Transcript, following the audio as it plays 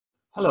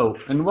Hello,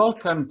 and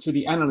welcome to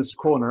the Analyst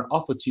Corner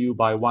offered to you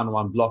by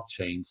 11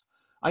 Blockchains.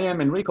 I am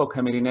Enrico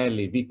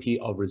Camirinelli, VP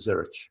of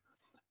Research,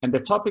 and the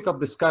topic of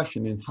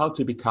discussion is how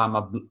to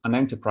become an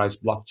enterprise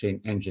blockchain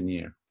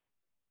engineer.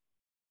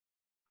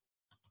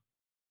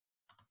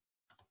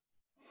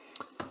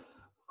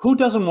 Who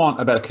doesn't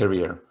want a better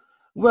career?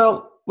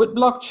 Well, with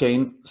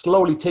blockchain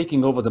slowly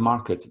taking over the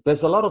market,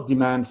 there's a lot of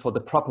demand for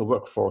the proper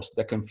workforce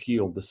that can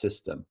fuel the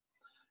system.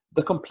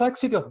 The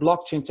complexity of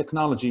blockchain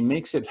technology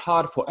makes it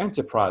hard for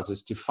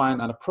enterprises to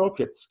find an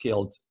appropriate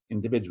skilled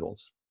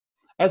individuals.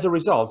 As a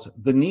result,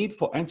 the need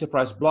for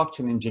enterprise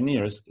blockchain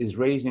engineers is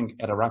rising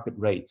at a rapid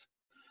rate.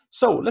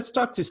 So let's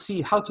start to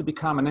see how to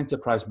become an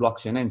enterprise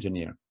blockchain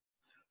engineer.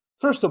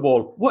 First of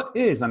all, what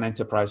is an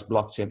enterprise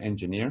blockchain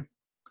engineer?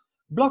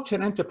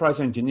 Blockchain enterprise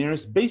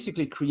engineers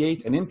basically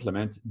create and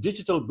implement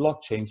digital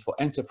blockchains for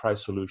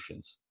enterprise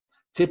solutions.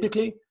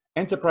 Typically,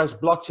 enterprise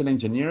blockchain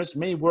engineers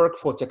may work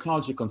for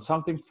technology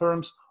consulting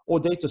firms or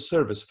data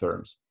service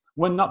firms,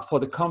 when not for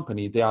the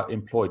company they are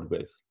employed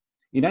with.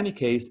 In any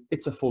case,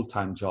 it's a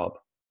full-time job.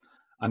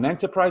 An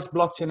enterprise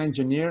blockchain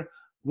engineer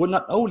will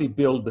not only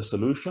build the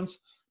solutions,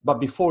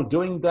 but before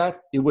doing that,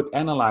 it would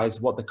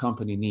analyze what the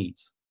company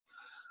needs.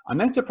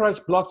 An enterprise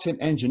blockchain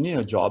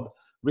engineer job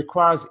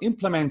requires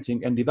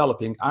implementing and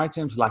developing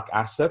items like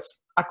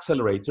assets,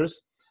 accelerators,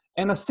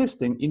 and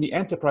assisting in the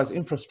enterprise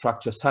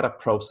infrastructure setup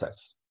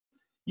process.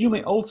 You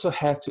may also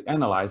have to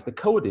analyze the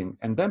coding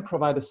and then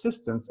provide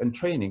assistance and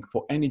training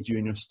for any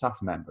junior staff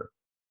member.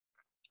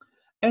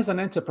 As an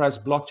enterprise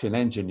blockchain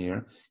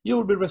engineer, you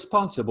will be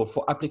responsible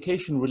for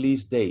application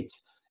release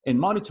dates and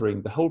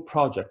monitoring the whole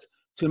project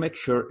to make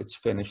sure it's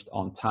finished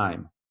on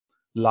time.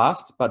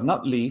 Last but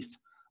not least,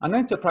 an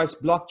enterprise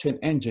blockchain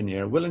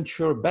engineer will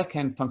ensure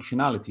back-end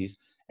functionalities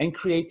and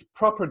create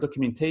proper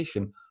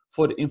documentation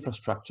for the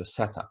infrastructure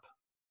setup.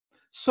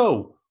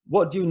 So,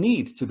 what do you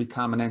need to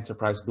become an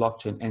enterprise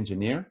blockchain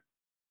engineer?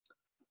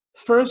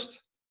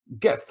 First,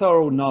 get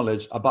thorough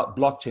knowledge about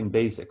blockchain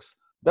basics.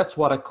 That's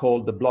what I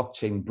call the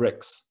blockchain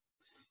bricks.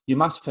 You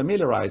must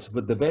familiarize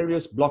with the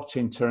various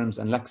blockchain terms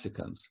and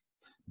lexicons.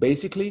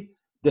 Basically,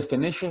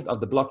 definition of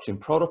the blockchain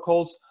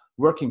protocols,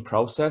 working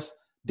process,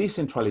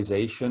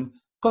 decentralization,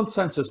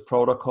 consensus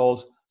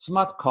protocols,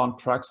 smart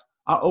contracts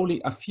are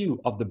only a few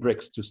of the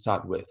bricks to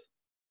start with.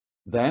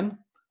 Then,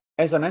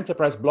 as an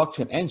enterprise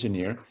blockchain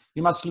engineer,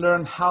 you must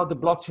learn how the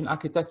blockchain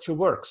architecture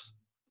works.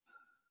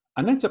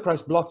 An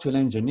enterprise blockchain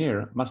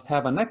engineer must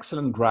have an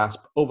excellent grasp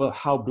over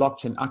how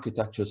blockchain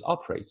architectures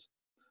operate.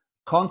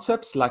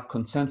 Concepts like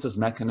consensus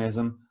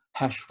mechanism,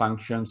 hash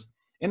functions,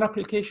 and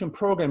application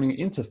programming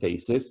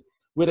interfaces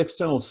with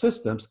external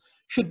systems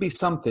should be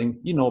something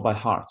you know by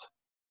heart.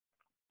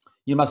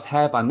 You must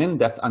have an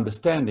in-depth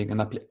understanding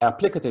and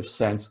applicative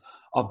sense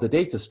of the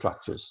data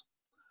structures.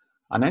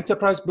 An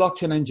enterprise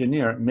blockchain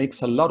engineer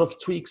makes a lot of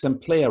tweaks and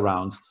play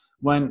arounds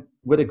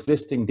with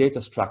existing data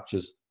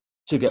structures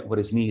to get what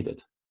is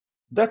needed.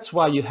 That's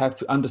why you have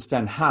to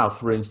understand how,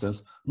 for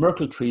instance,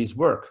 Merkle trees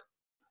work.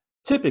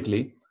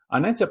 Typically,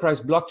 an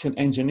enterprise blockchain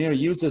engineer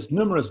uses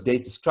numerous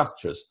data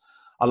structures,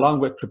 along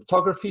with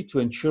cryptography to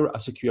ensure a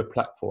secure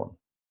platform.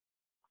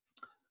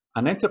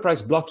 An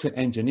enterprise blockchain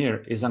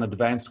engineer is an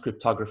advanced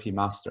cryptography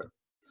master.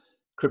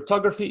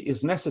 Cryptography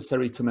is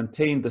necessary to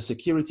maintain the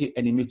security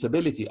and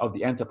immutability of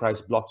the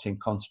enterprise blockchain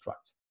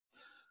construct.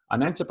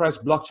 An enterprise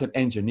blockchain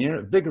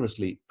engineer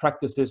vigorously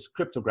practices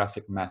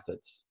cryptographic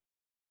methods.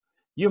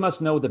 You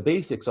must know the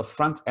basics of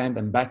front-end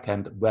and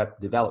back-end web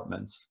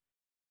developments.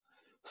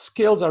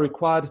 Skills are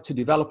required to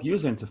develop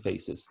user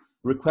interfaces,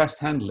 request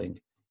handling,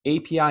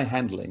 API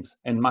handlings,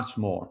 and much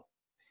more.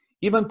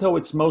 Even though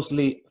it's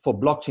mostly for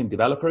blockchain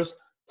developers,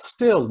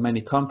 still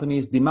many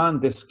companies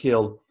demand this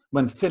skill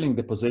when filling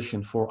the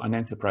position for an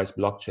enterprise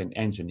blockchain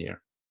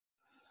engineer.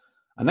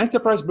 An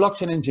enterprise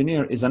blockchain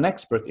engineer is an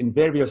expert in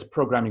various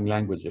programming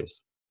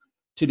languages.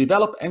 To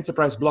develop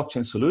enterprise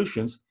blockchain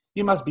solutions,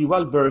 you must be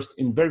well versed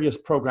in various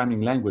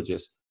programming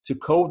languages to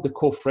code the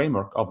core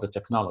framework of the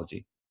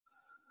technology.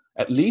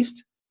 At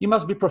least, you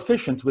must be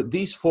proficient with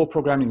these 4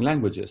 programming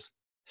languages: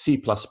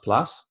 C++,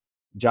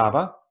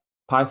 Java,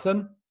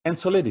 Python, and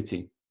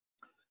Solidity.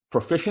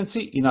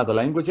 Proficiency in other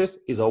languages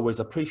is always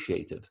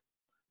appreciated.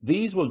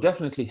 These will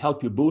definitely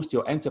help you boost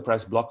your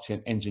enterprise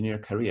blockchain engineer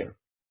career.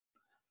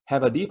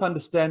 Have a deep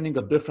understanding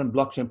of different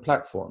blockchain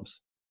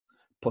platforms.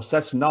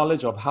 Possess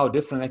knowledge of how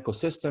different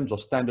ecosystems or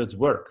standards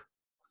work.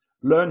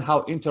 Learn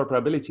how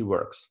interoperability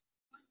works.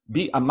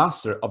 Be a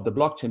master of the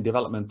blockchain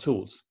development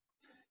tools.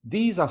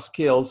 These are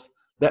skills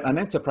that an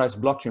enterprise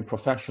blockchain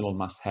professional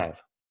must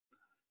have.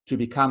 To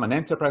become an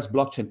enterprise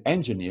blockchain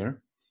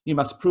engineer, you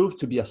must prove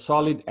to be a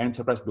solid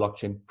enterprise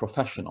blockchain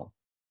professional.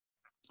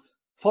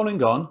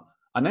 Following on,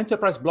 an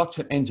enterprise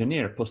blockchain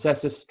engineer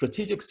possesses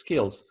strategic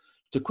skills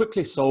to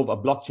quickly solve a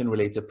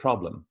blockchain-related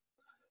problem.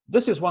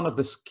 This is one of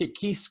the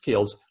key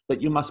skills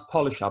that you must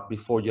polish up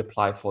before you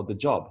apply for the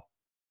job.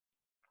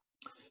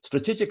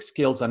 Strategic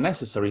skills are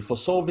necessary for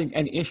solving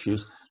any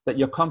issues that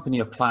your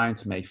company or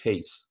client may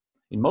face.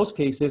 In most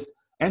cases,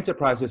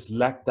 enterprises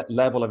lack that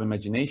level of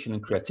imagination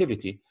and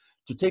creativity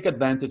to take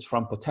advantage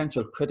from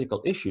potential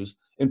critical issues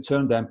and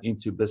turn them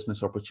into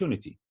business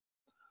opportunity.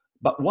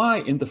 But why,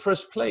 in the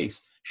first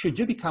place, should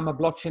you become a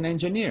blockchain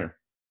engineer?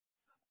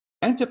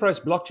 Enterprise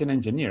blockchain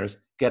engineers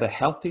get a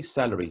healthy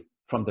salary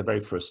from the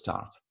very first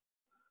start.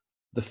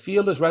 The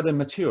field is rather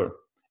mature,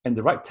 and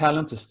the right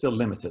talent is still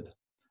limited.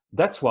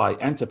 That's why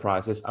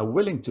enterprises are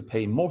willing to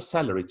pay more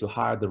salary to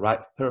hire the right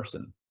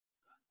person,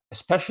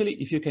 especially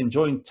if you can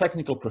join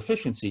technical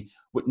proficiency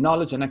with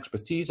knowledge and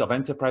expertise of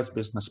enterprise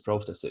business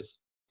processes.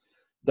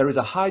 There is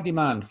a high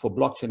demand for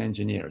blockchain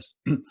engineers,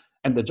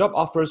 and the job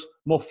offers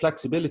more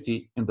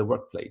flexibility in the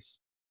workplace.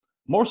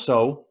 More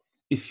so,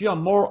 if you are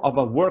more of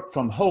a work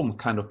from home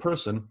kind of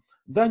person,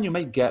 then you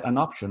may get an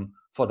option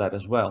for that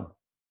as well.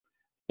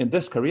 In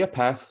this career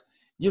path,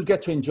 you'll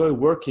get to enjoy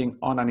working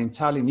on an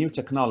entirely new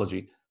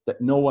technology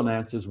that no one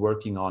else is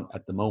working on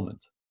at the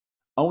moment.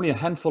 Only a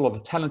handful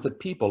of talented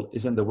people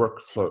is in the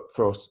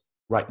workforce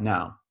right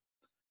now,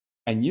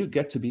 and you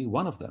get to be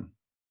one of them.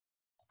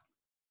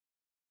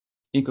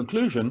 In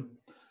conclusion,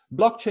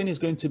 blockchain is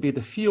going to be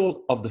the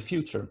fuel of the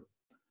future.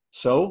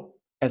 So,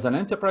 as an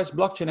enterprise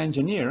blockchain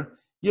engineer,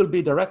 you'll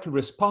be directly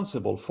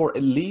responsible for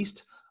at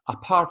least a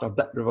part of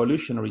that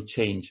revolutionary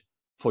change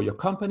for your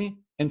company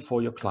and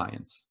for your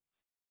clients.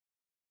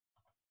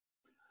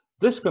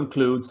 This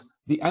concludes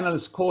the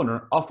Analyst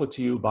Corner offered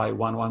to you by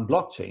 11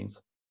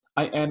 Blockchains.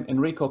 I am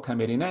Enrico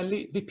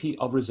Camerinelli, VP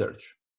of Research.